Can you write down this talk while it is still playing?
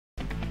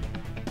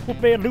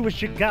Man,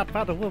 Lewis, your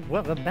godfather.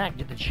 Welcome back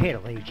to the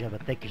channel, ladies and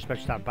gentlemen. Thank you so much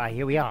for stopping by.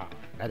 Here we are,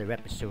 another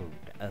episode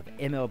of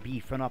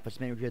MLB Front Office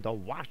Manager, the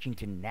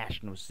Washington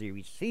National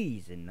Series,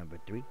 Season number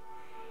 3.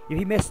 If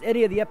you missed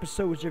any of the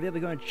episodes, they're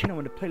available on the channel,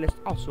 and the playlist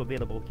also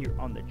available here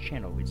on the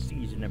channel. It's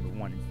Season number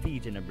 1 and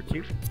Season number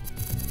 2.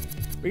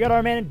 We got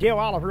our man Dale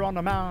Oliver on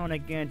the mound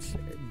against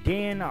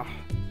Dan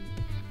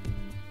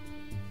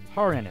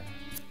Harner.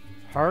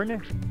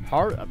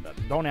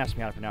 Don't ask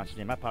me how to pronounce his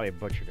name. I probably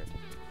butchered it.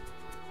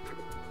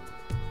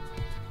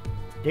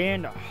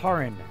 Dan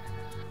Harn.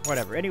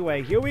 Whatever.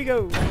 Anyway, here we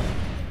go.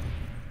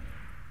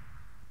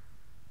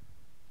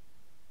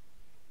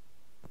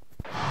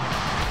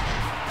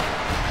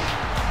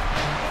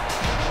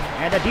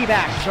 And the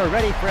D-backs are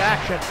ready for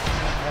action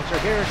as they're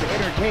here to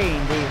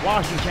entertain the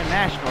Washington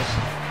Nationals.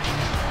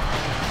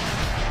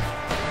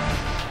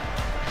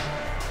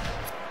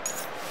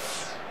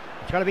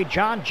 It's going to be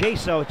John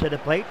Jaso to the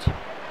plate.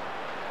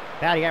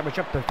 Batting average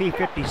up to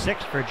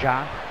 356 for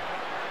John.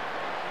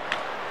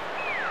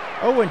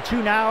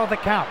 0-2 now the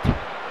count.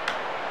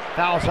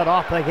 Fouls it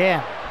off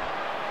again.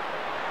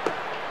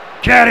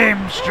 Get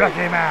him! Struck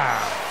him out.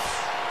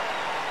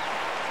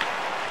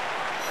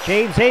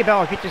 James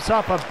Abel gets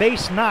himself a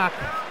base knock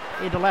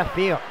into left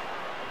field.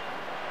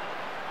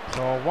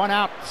 So a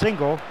 1-out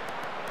single.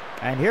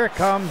 And here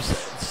comes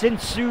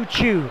Sin-Soo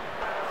Choo.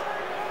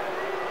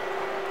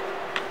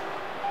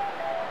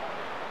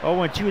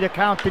 0-2 the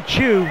count to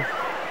Choo.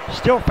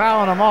 Still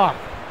fouling him off.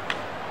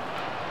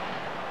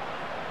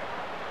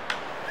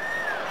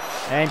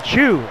 And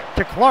Choo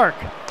to Clark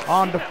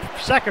on the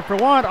second for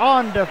one,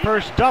 on the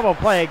first double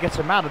play, gets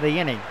him out of the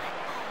inning.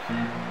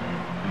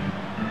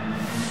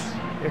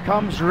 Here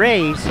comes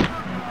Rays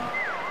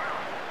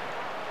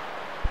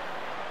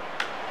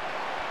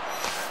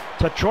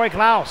to Troy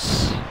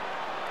Klaus.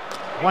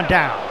 One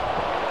down.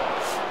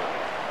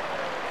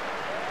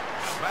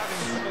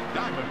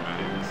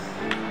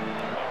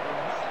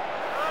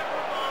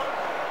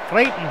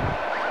 Clayton.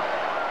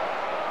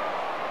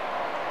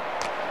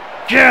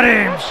 Get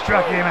him!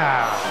 Struck him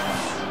out.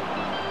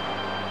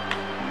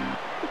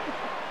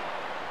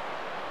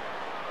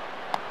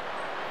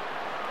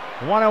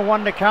 One and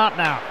one to count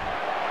now.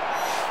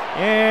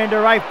 Into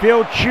right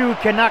field, Choo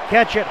cannot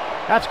catch it.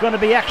 That's going to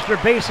be extra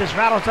bases.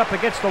 Rattles up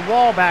against the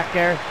wall back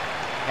there.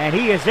 And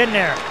he is in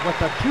there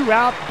with a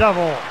 2-out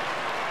double.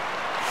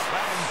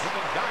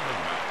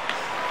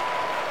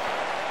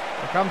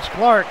 Here comes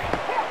Clark.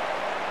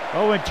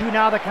 0-2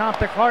 now the count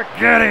to Clark.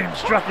 Get him!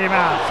 Struck him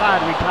out.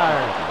 Side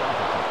retired.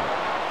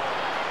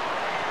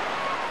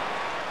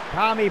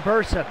 Tommy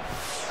Burson.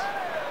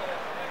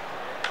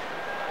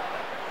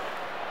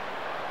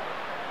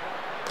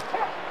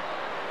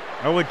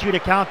 Would you to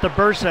count to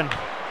Burson.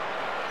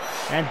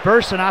 And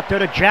Burson out there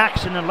to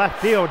Jackson in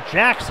left field.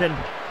 Jackson.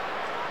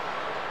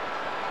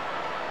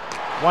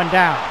 One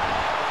down.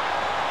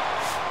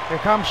 Here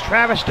comes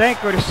Travis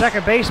Danker, the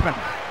second baseman.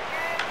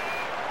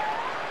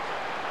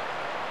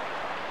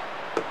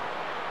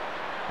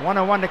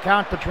 1-1 to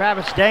count to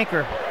Travis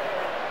Danker.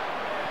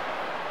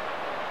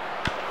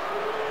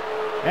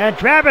 And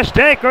Travis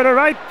Danker to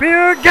right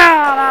field.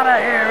 Got out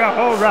of here. A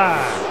home run.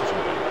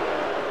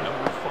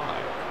 Number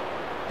 5,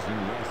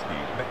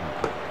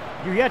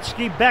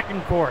 Yurietsky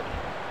Betancourt.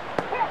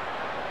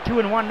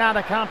 2-1 now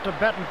to count to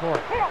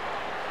Betancourt.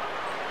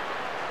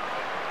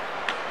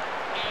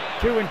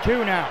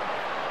 2-2 now.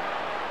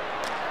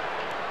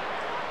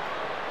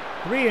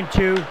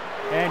 3-2.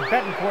 And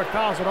Betancourt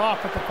fouls it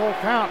off at the full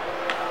count.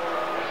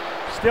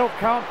 Still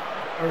count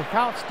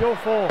still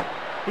full.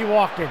 He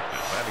walked in.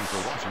 batting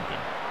for Washington.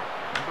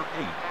 Number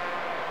 8.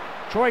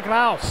 Troy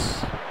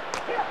Klaus.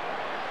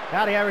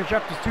 Batting average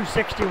up to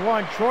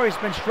 261. Troy's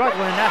been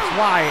struggling, and that's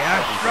why.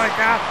 A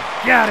strikeout.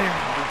 Got him.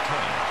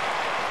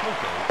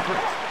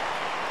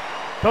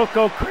 Number 10,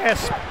 Coco Crisp. Coco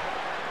Crisp.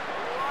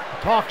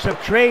 Talks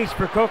of trades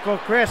for Coco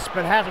Crisp,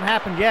 but hasn't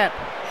happened yet.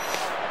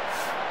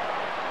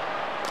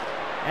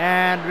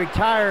 And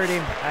retired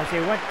him as he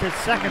went to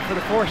second for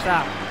the force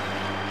out.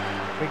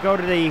 We go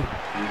to the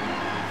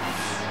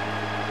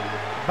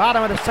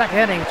bottom of the second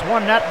inning. It's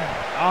 1-0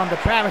 on the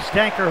Travis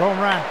Danker home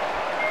run.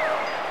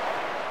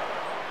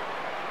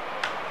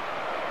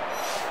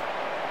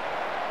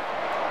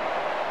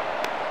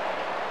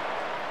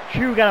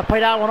 Choo got to play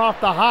that one off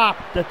the hop.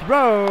 The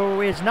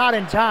throw is not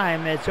in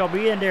time as he'll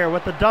be in there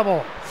with the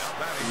double.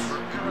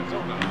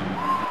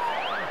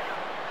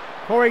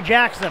 Corey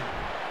Jackson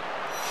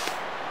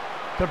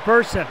to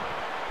Burson.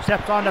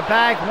 Steps on the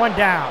bag, one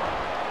down.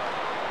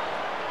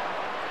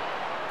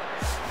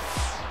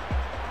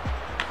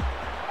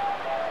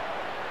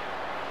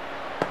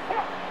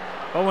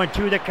 Oh,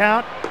 0-2 the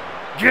count.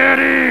 Get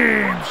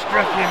him!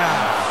 Struck him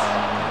out.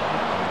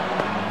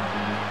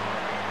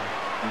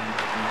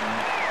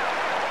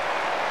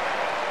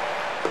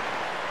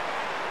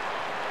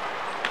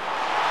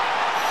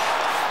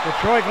 To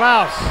Troy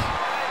Klaus.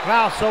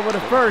 Klaus over to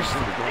first.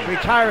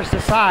 Retires the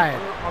side.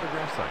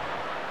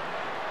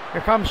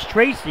 Here comes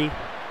Tracy.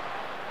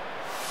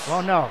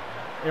 Well, no.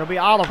 It'll be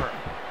Oliver.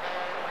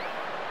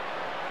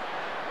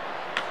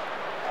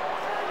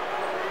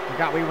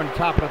 Forgot we were in the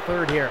top of the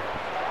third here.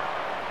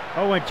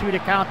 0-2 to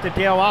count to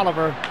Dale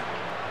Oliver.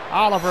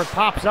 Oliver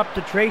pops up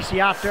to Tracy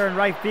out there in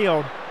right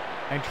field.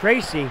 And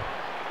Tracy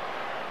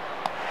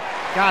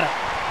got it.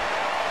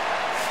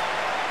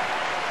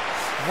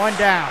 One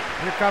down.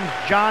 Here comes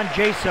John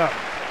Jaso.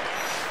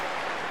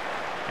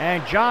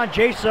 And John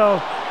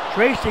Jaso,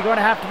 Tracy going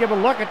to have to give a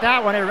look at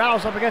that one. It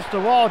rattles up against the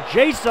wall.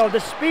 Jaso, the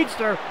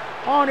speedster,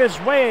 on his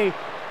way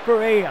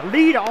for a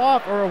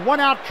lead-off or a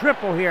one-out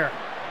triple here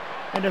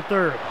in the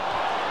third.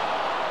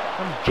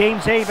 Comes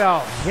James Abel.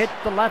 Hit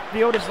the left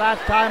field his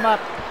last time up.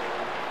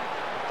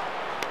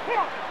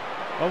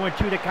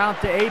 0-2 to count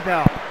to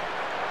Abel.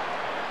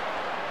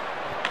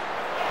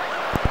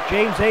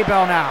 James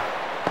Abel now.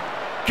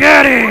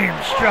 Get him!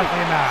 Struck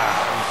him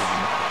out.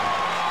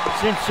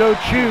 Sinso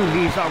Chu,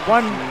 he's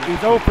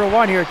 0 for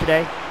 1 here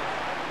today.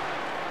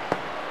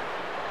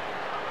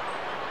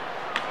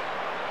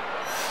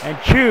 And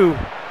Chu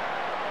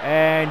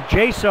and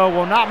Jaso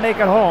will not make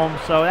it home,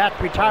 so that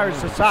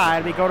retires the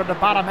side. We go to the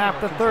bottom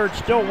half of the third,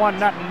 still 1-0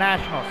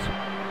 Nationals.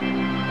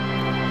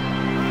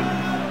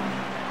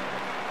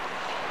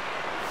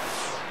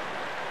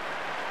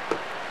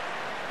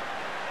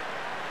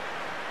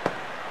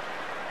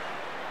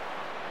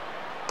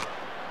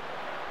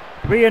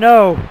 Three and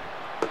 0.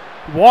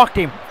 Walked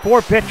him.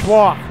 4-pitch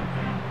walk.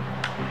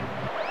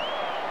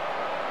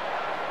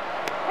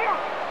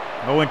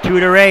 0-2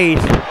 to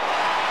Rays.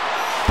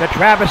 To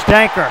Travis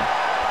Danker.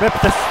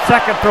 Flips the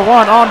second for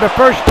one on the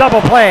first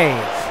double play.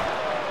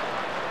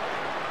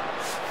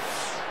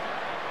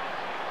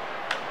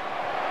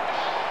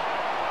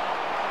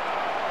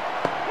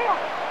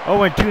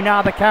 Oh, and 2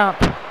 now the count.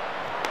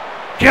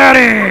 Get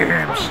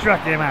him!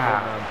 Struck him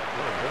out.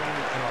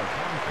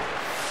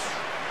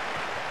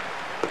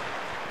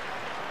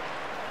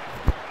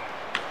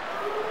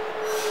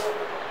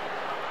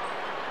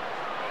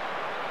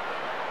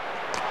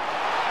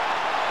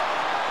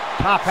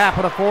 Top half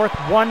of the fourth,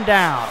 1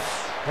 down.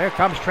 There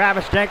comes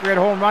Travis Danker at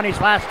home run,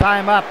 his last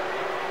time up.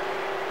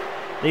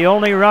 The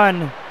only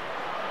run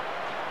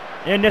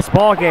in this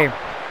ball game.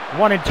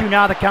 1-2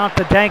 now the count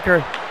to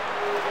Danker.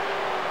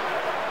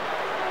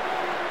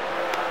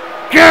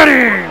 Get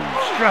him!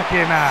 Struck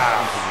him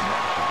out.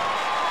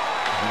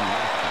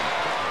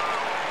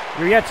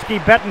 Yurietsky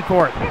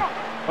Betancourt.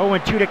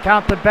 0-2 to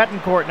count to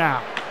Betancourt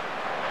now.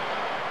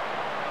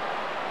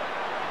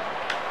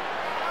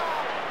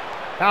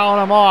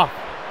 Fouling him off.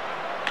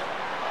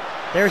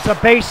 There's a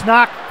base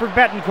knock for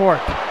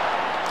Betancourt.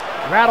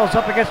 Rattles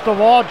up against the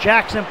wall.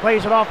 Jackson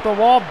plays it off the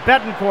wall.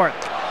 Betancourt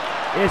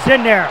is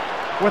in there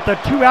with a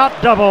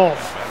 2-out double.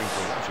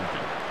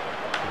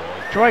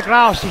 Troy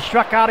Glaus, he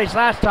struck out his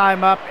last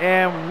time up,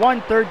 and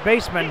one third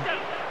baseman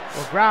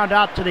will ground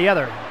out to the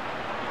other.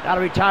 That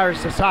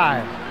retires the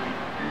side.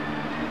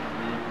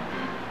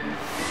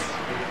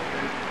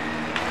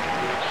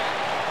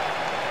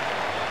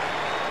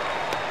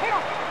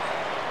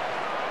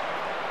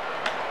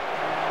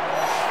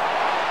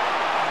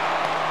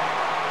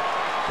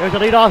 There's a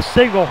leadoff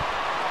single.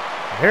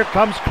 Here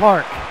comes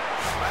Clark.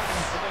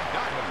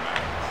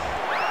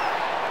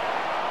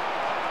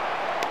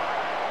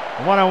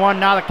 One on one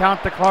now to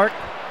count to Clark.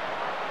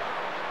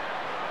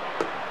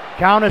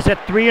 Count is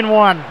at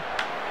 3-1.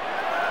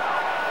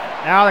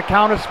 Now the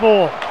count is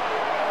full.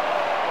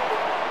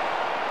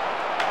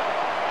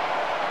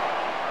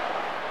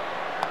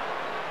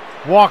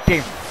 Walked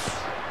him.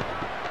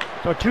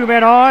 So 2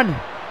 men on,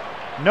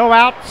 no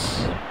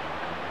outs.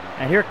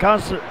 And here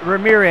comes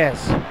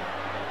Ramirez.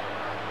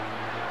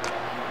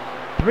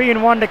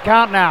 3-1 to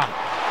count now.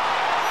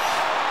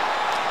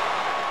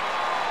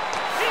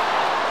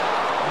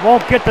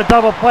 Won't get the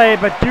double play,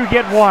 but do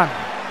get one.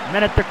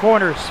 Men at the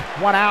corners,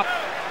 1 out.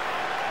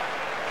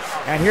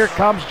 And here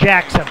comes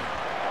Jackson.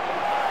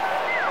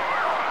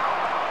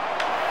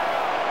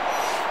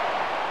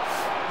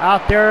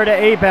 Out there to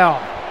Abel.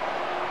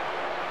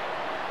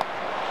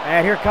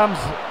 And here comes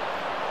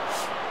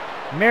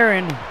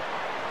Marin.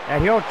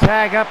 And he'll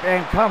tag up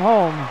and come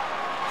home.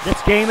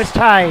 This game is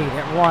tied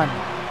at 1.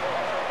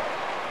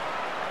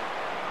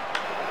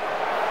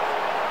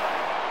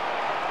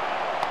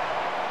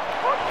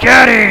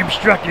 Get him!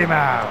 Struck him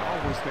out.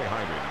 Always stay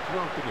hydrated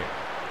throughout the game.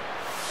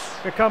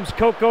 Here comes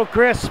Coco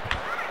Crisp.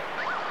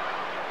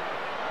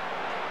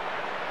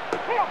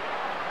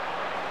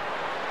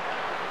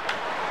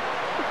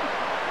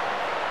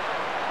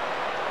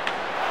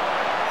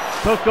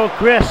 Coco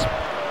Crisp.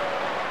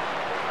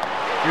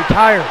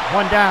 Retired.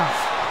 1 down.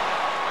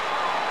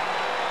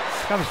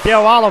 Here comes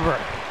Dale Oliver.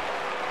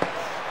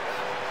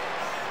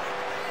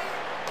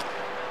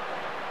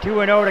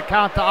 2-0 to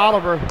count to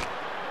Oliver.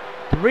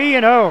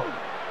 3-0.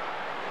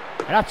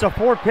 And that's a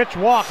 4-pitch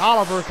walk.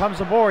 Oliver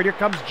comes aboard. Here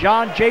comes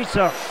John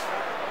Jaso.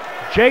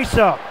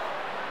 Jaso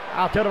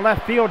out to the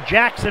left field.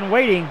 Jackson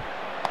waiting.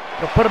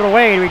 He'll put it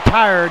away.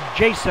 Retired.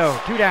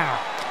 Jaso, 2 down.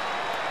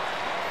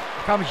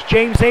 Here comes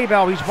James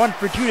Abel. He's 1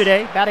 for 2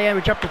 today. Batting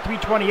average up to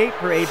 328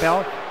 for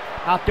Abel.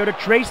 Out there to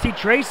Tracy.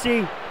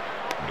 Tracy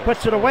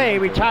puts it away.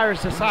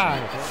 Retires the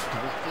side.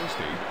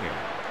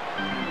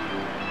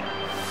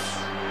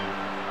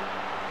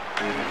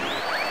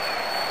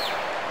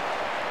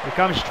 Here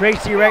comes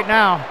Tracy right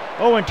now.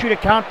 0-2 to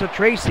count to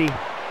Tracy.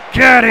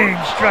 Getting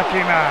struck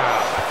him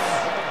out.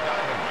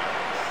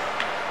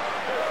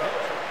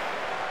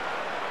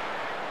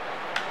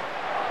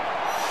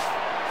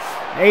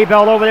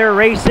 Abel over there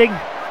racing.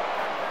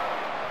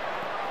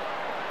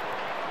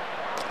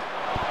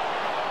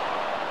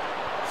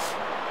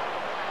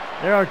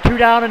 There are 2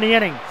 down in the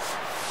inning.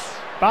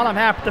 Bottom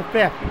half of the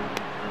 5th.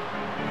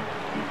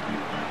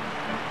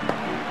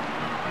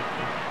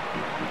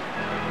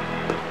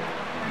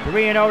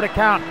 Three and 0 to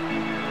count.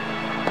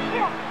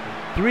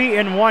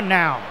 3-1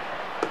 now.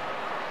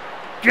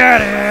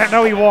 Get it!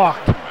 No, he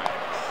walked.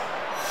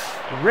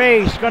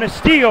 Ray's gonna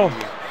steal.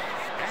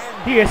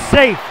 He is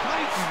safe.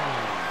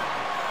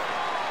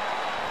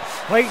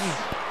 Clayton.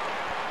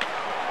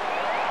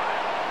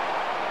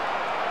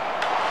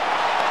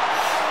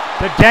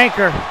 The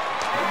Danker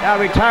now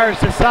retires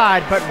the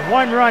side, but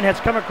 1 run has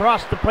come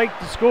across the plate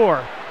to score.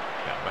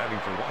 Now batting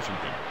for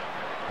Washington,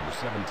 number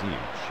 17,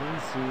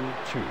 Shin-Soo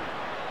Choo.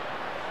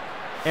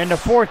 In the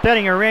 4th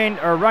inning, a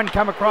run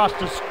come across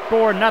to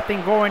score.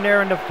 Nothing going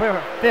there in the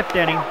 5th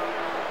inning.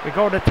 We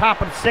go to the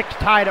top of the 6th,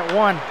 tied at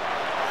 1.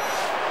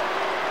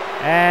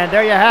 And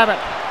there you have it.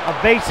 A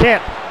base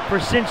hit for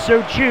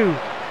Shin-Soo Choo.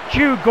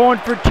 Choo going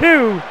for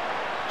 2.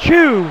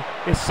 Choo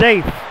is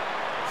safe.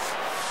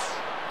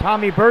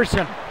 Tommy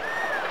Burson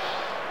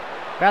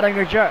batting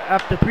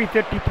up to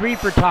 353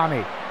 for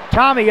Tommy.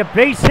 Tommy, a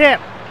base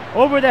hit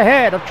over the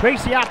head of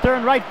Tracy out there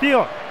in right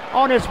field.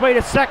 On his way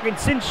to second,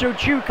 Shin-Soo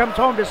Choo comes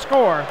home to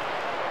score.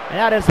 And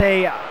that is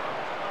a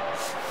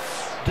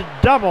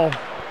double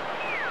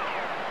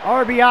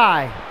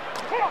RBI.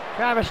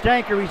 Travis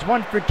Danker, he's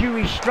 1 for 2.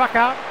 He's struck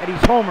out and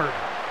he's homered.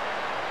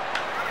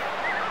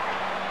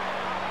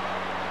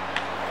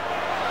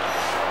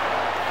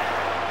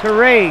 To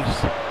Rays.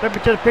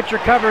 Flipping to the pitcher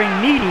covering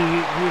Needy,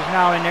 who's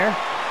now in there.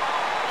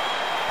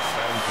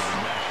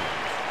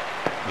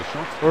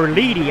 Or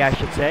Leedy, I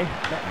should say.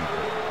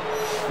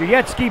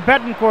 Yuyetsky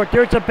Betancourt,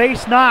 there's a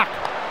base knock.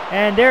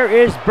 And there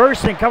is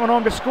Burson coming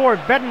home to score.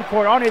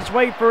 Betancourt on his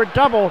way for a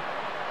double.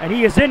 And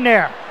he is in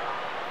there.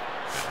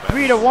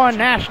 3-1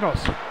 Nationals.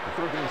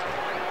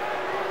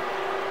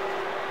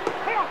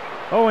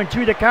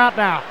 0-2 the count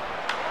now.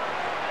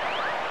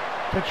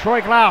 To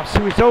Troy Glaus,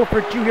 who is 0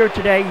 for 2 here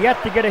today,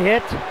 yet to get a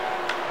hit.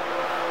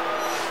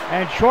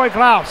 And Troy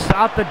Glaus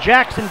out to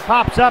Jackson,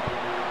 pops up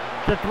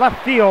to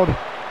left field.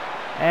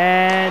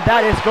 And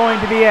that is going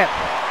to be it.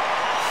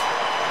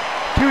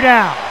 2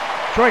 down.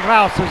 Troy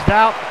Glaus is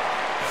out.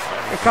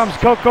 Here comes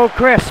Coco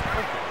Crisp.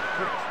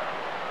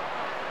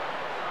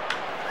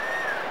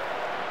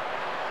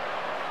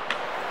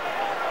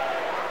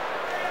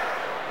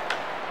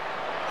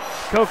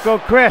 Coco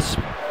Crisp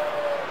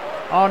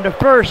on the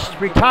first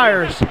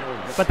retires,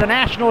 but the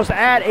Nationals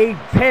add a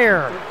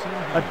pair.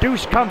 A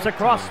deuce comes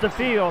across the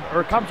field,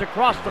 or comes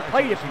across the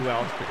plate, if you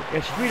will.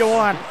 It's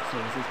 3-1.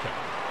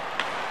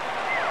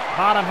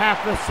 Bottom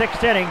half of the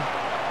 6th inning.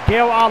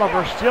 Dale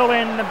Oliver still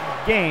in the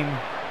game.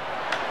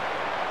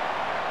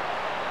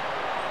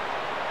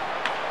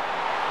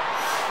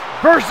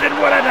 Burson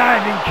with a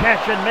diving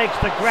catch and makes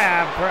the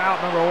grab for out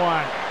number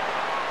 1.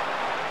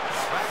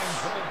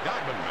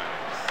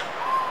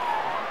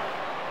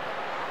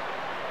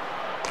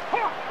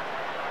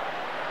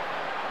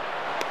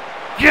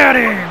 Get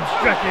him!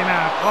 Struck him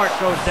out. Clark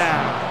goes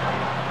down.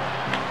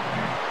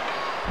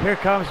 Here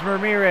comes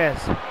Ramirez.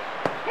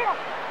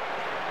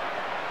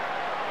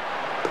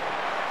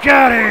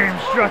 Got him!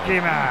 Struck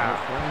him out.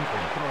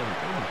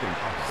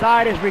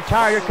 Side is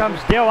retired. Here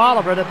comes Dale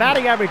Oliver. The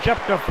batting average up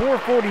to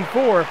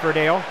 444 for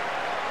Dale.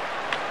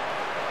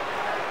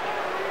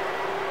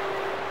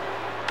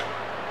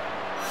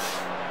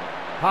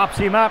 Pops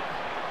him up.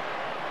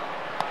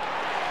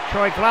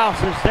 Troy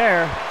Glaus is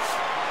there.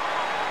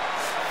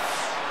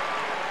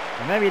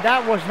 And maybe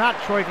that was not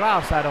Troy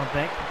Glaus, I don't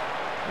think.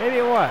 Maybe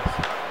it was.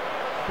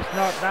 Just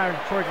not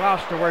Troy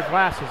Glaus to wear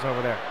glasses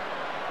over there.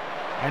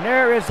 And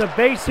there is a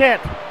base hit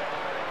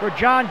for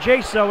John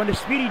Jaso, and the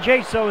Speedy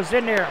Jaso is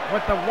in there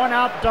with the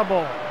 1-out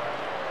double.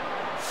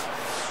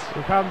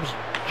 Here comes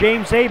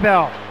James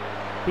Abel.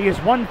 He is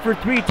 1 for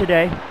 3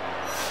 today.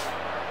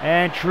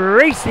 And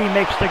Tracy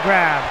makes the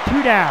grab.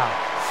 2 down.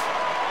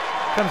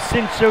 Comes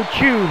Shin-Soo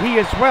Choo. He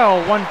as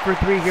well 1 for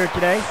 3 here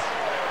today.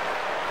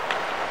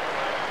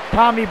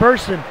 Tommy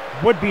Burson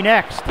would be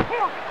next.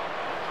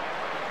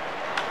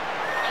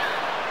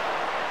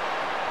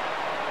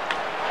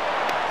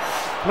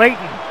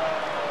 Clayton,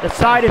 the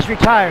side is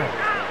retired.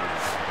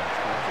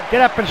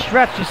 Get up and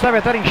stretch, the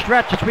 7th inning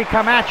stretch as we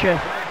come at you.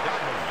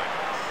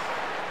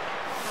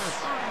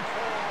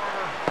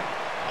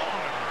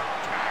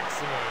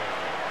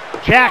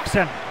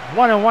 Jackson,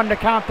 1-1 to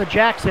count to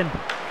Jackson.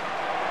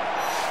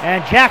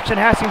 And Jackson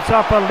has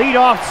himself a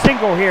leadoff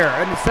single here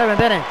in the 7th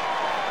inning.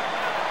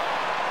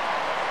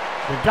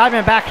 The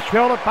Diamondbacks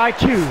trail it by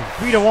 2,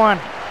 3-1.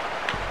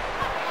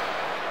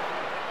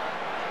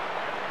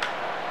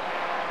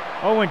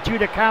 0-2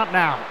 to count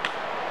now.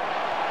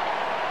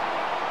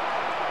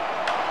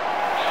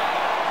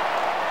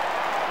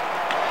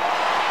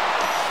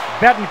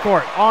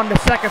 Betancourt on the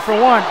second for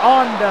one.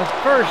 On the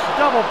first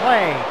double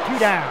play. 2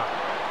 down.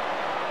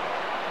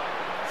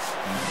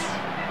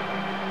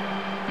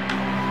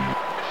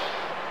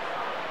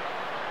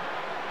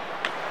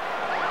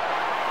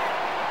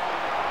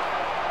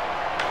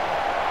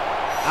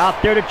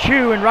 Out there to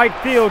Chu in right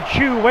field.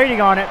 Chu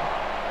waiting on it.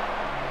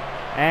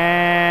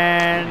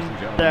 And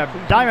the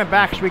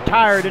Diamondbacks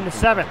retired in the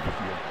 7th.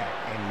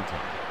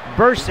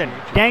 Burson,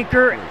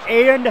 Danker,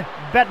 and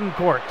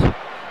Betancourt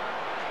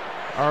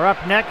are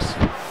up next.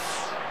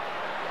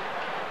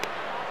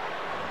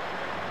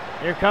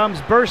 Here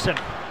comes Burson.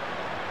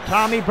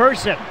 Tommy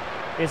Burson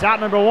is out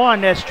number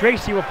 1 as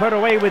Tracy will put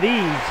away with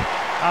ease.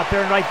 Out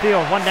there in right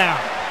field, 1 down.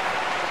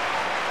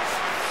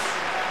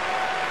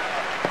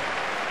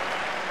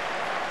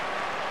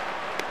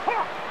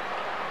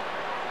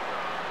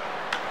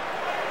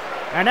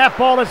 And that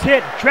ball is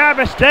hit.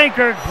 Travis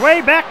Danker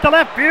way back to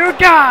left field.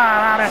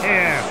 Got out of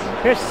here.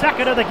 His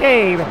second of the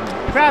game.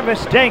 Travis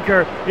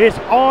Danker is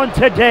on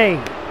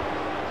today.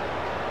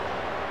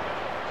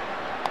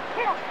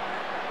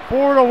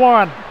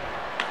 4-1.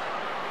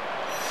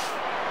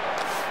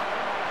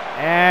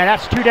 And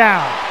that's 2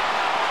 down.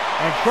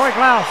 And Troy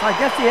Glaus, I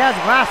guess he has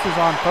glasses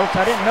on, folks.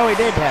 I didn't know he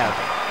did have.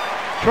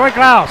 Troy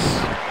Glaus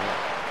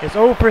is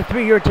 0 for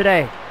 3 here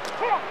today.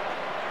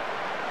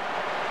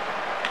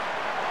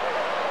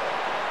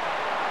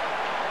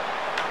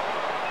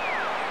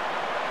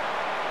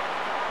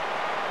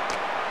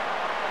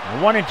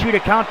 1-2 to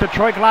count to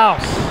Troy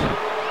Glaus.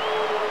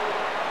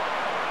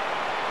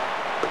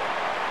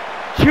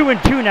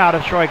 2-2 now to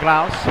Troy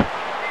Glaus.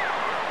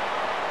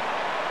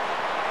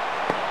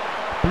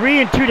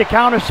 3-2 to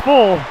count is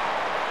full.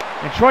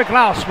 And Troy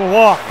Glaus will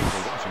walk.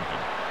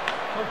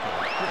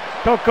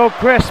 Coco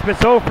Crisp is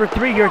 0 for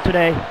 3 here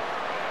today.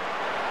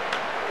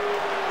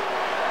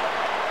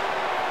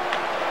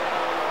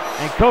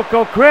 And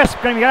Coco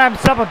Crisp going to get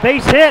himself a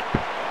base hit.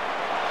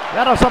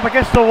 That'll up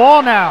against the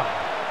wall now.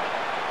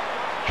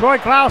 Troy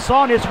Glaus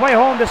on his way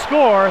home to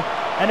score,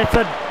 and it's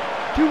a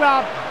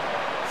 2-out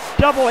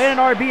double and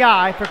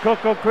RBI for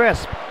Coco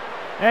Crisp.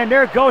 And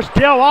there goes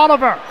Dale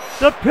Oliver.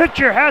 The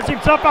pitcher has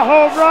himself a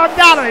home run.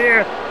 Out of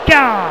here.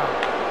 Gone.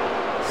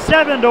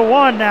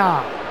 7-1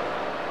 now.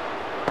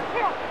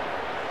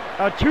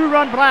 A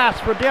 2-run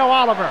blast for Dale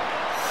Oliver.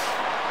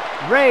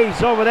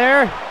 Rays over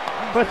there.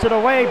 Puts it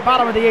away.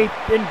 Bottom of the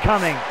 8th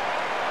incoming.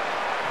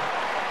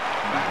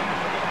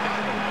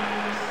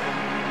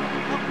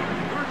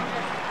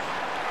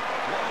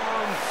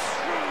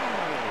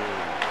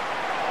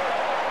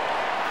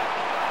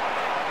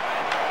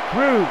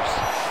 Cruz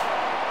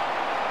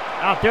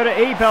out there to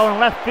Abel in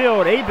left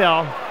field.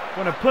 Abel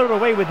going to put it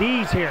away with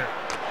ease here.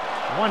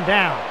 1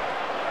 down.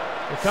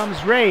 Here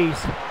comes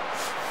Rays.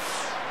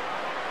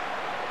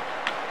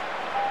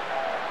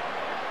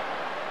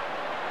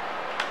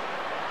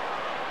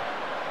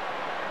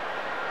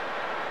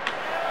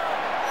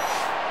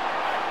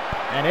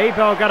 And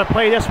Abel got to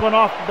play this one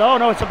off. Oh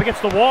no, it's up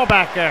against the wall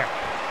back there.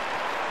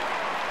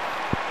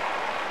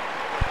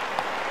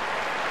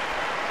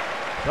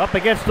 Up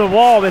against the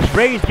wall, this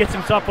Rays gets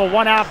himself a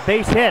 1-out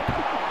base hit.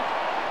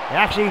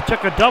 Actually, he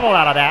took a double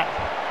out of that.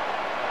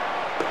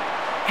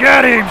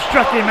 Get him!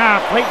 Struck him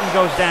out. Clayton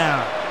goes down.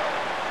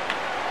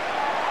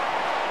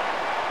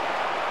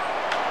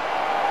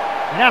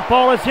 And that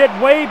ball is hit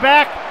way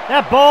back.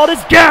 That ball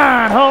is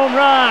gone. Home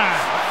run.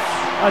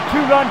 A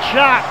 2-run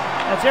shot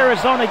as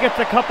Arizona gets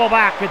a couple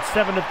back. It's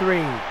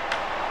 7-3.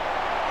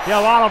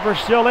 Dale Oliver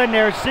still in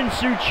there.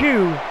 Sin-Soo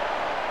Choo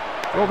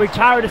will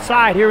retire to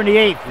side here in the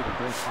 8th.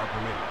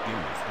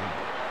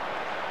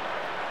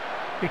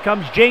 Here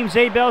comes James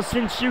Abel,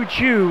 Sin-Soo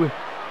Choo,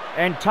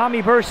 and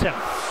Tommy Burson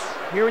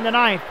here in the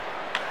 9th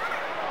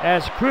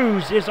as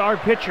Cruz is our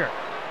pitcher.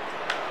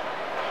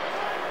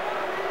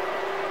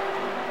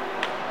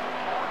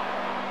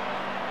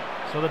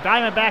 So the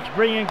Diamondbacks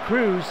bring in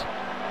Cruz,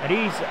 and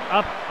he's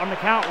up on the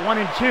count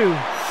 1-2.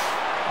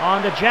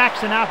 On to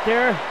Jackson out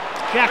there.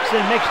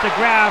 Jackson makes the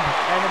grab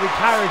and it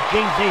retires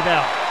James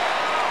Abel.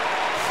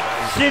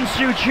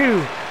 Sin-Soo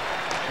Choo.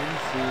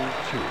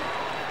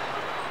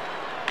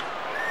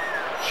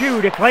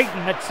 Choo to Clayton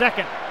at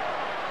second.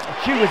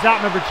 Choo is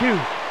out number 2.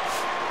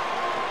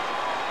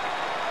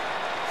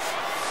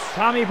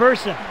 Tommy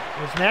Burson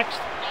is next.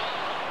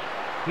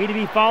 He to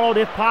be followed,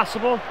 if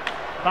possible,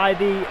 by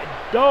the...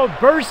 Oh,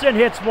 Burson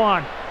hits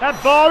one.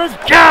 That ball is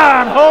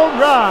gone. Home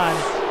run.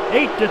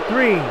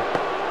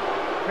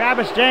 8-3.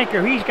 Travis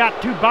Danker, he's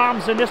got 2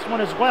 bombs in this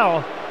one as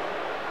well.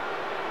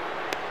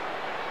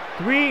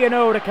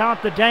 3-0 to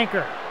count the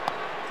Danker.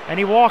 And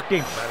he walked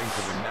him.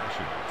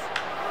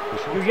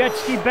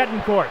 Yujetsky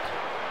Betancourt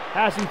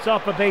has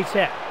himself a base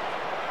hit.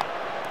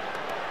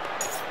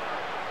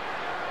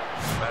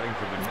 Batting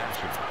for the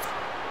Nationals,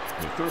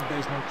 the third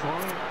baseman,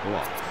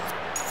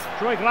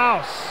 Troy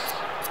Glaus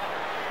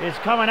is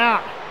coming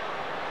out.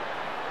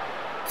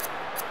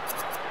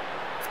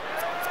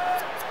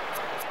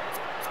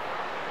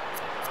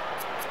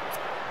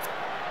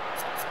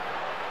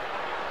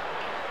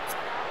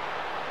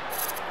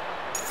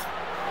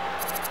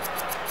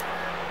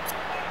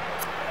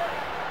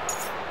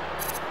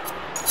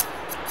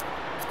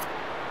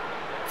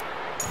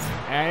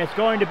 And it's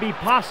going to be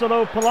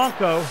Pasolo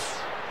Polanco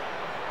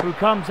who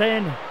comes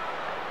in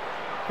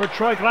for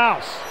Troy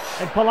Glaus.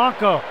 And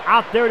Polanco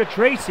out there to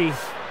Tracy.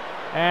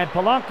 And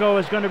Polanco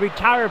is going to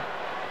retire,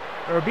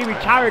 or be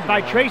retired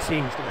by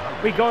Tracy.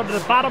 We go to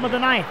the bottom of the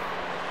ninth.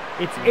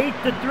 It's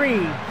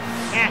 8-3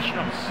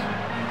 Nationals.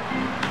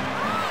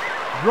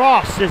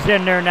 Ross is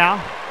in there now.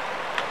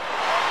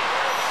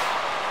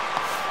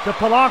 To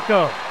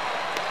Polanco.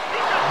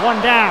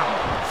 One down.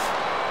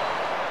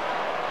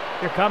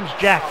 Here comes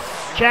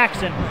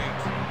Jackson.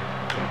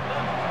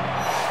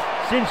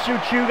 Sin-Soo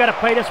Choo got to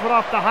play this one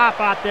off the hop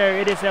out there.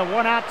 It is a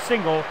one-out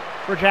single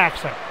for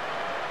Jackson.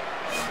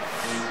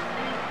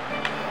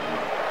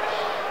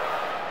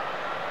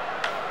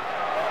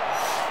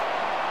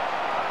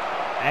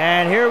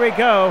 And here we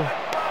go.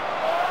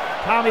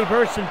 Tommy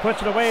Burson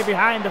puts it away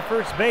behind the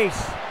first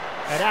base.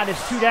 And that is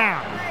 2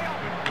 down.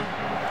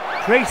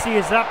 Tracy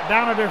is up,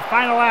 down to their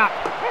final out.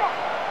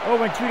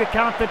 0-2 to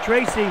count to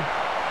Tracy.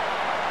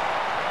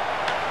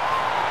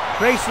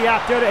 Tracy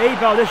out there to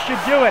Abel. This should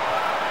do it.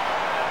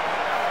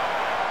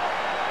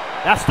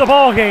 That's the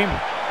ball game.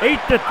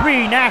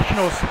 8-3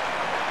 Nationals.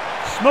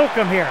 Smoke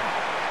them here.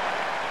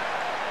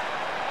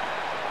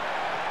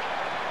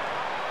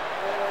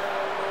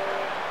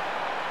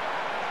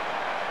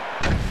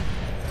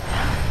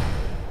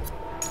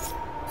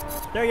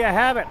 There you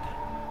have it.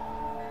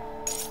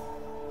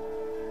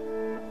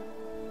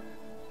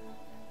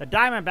 The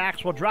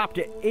Diamondbacks will drop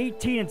to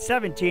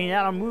 18-17.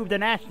 That'll move the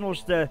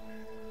Nationals to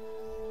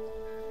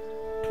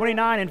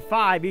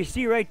 29-5. You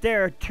see right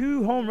there,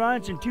 2 home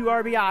runs and 2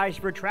 RBIs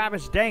for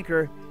Travis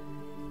Danker.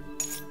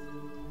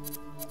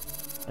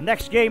 The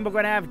next game, we're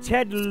going to have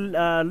Ted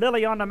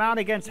Lilly on the mound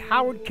against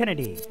Howard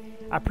Kennedy.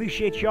 I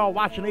appreciate y'all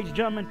watching, ladies and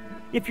gentlemen.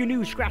 If you're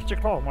new, scratch the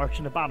claw marks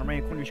in the bottom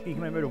right corner of your screen.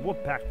 Come over to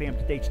Wolfpack fam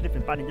today,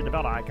 sniffing, biting to the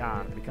bell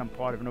icon. Become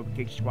part of an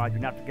notification squad. Do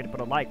not forget to put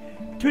a like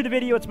to the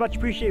video. It's much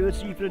appreciated. We'll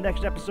see you for the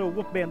next episode.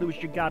 Wolfman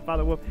Lewis, your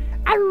Godfather Wolf.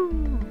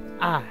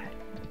 I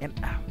am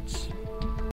out.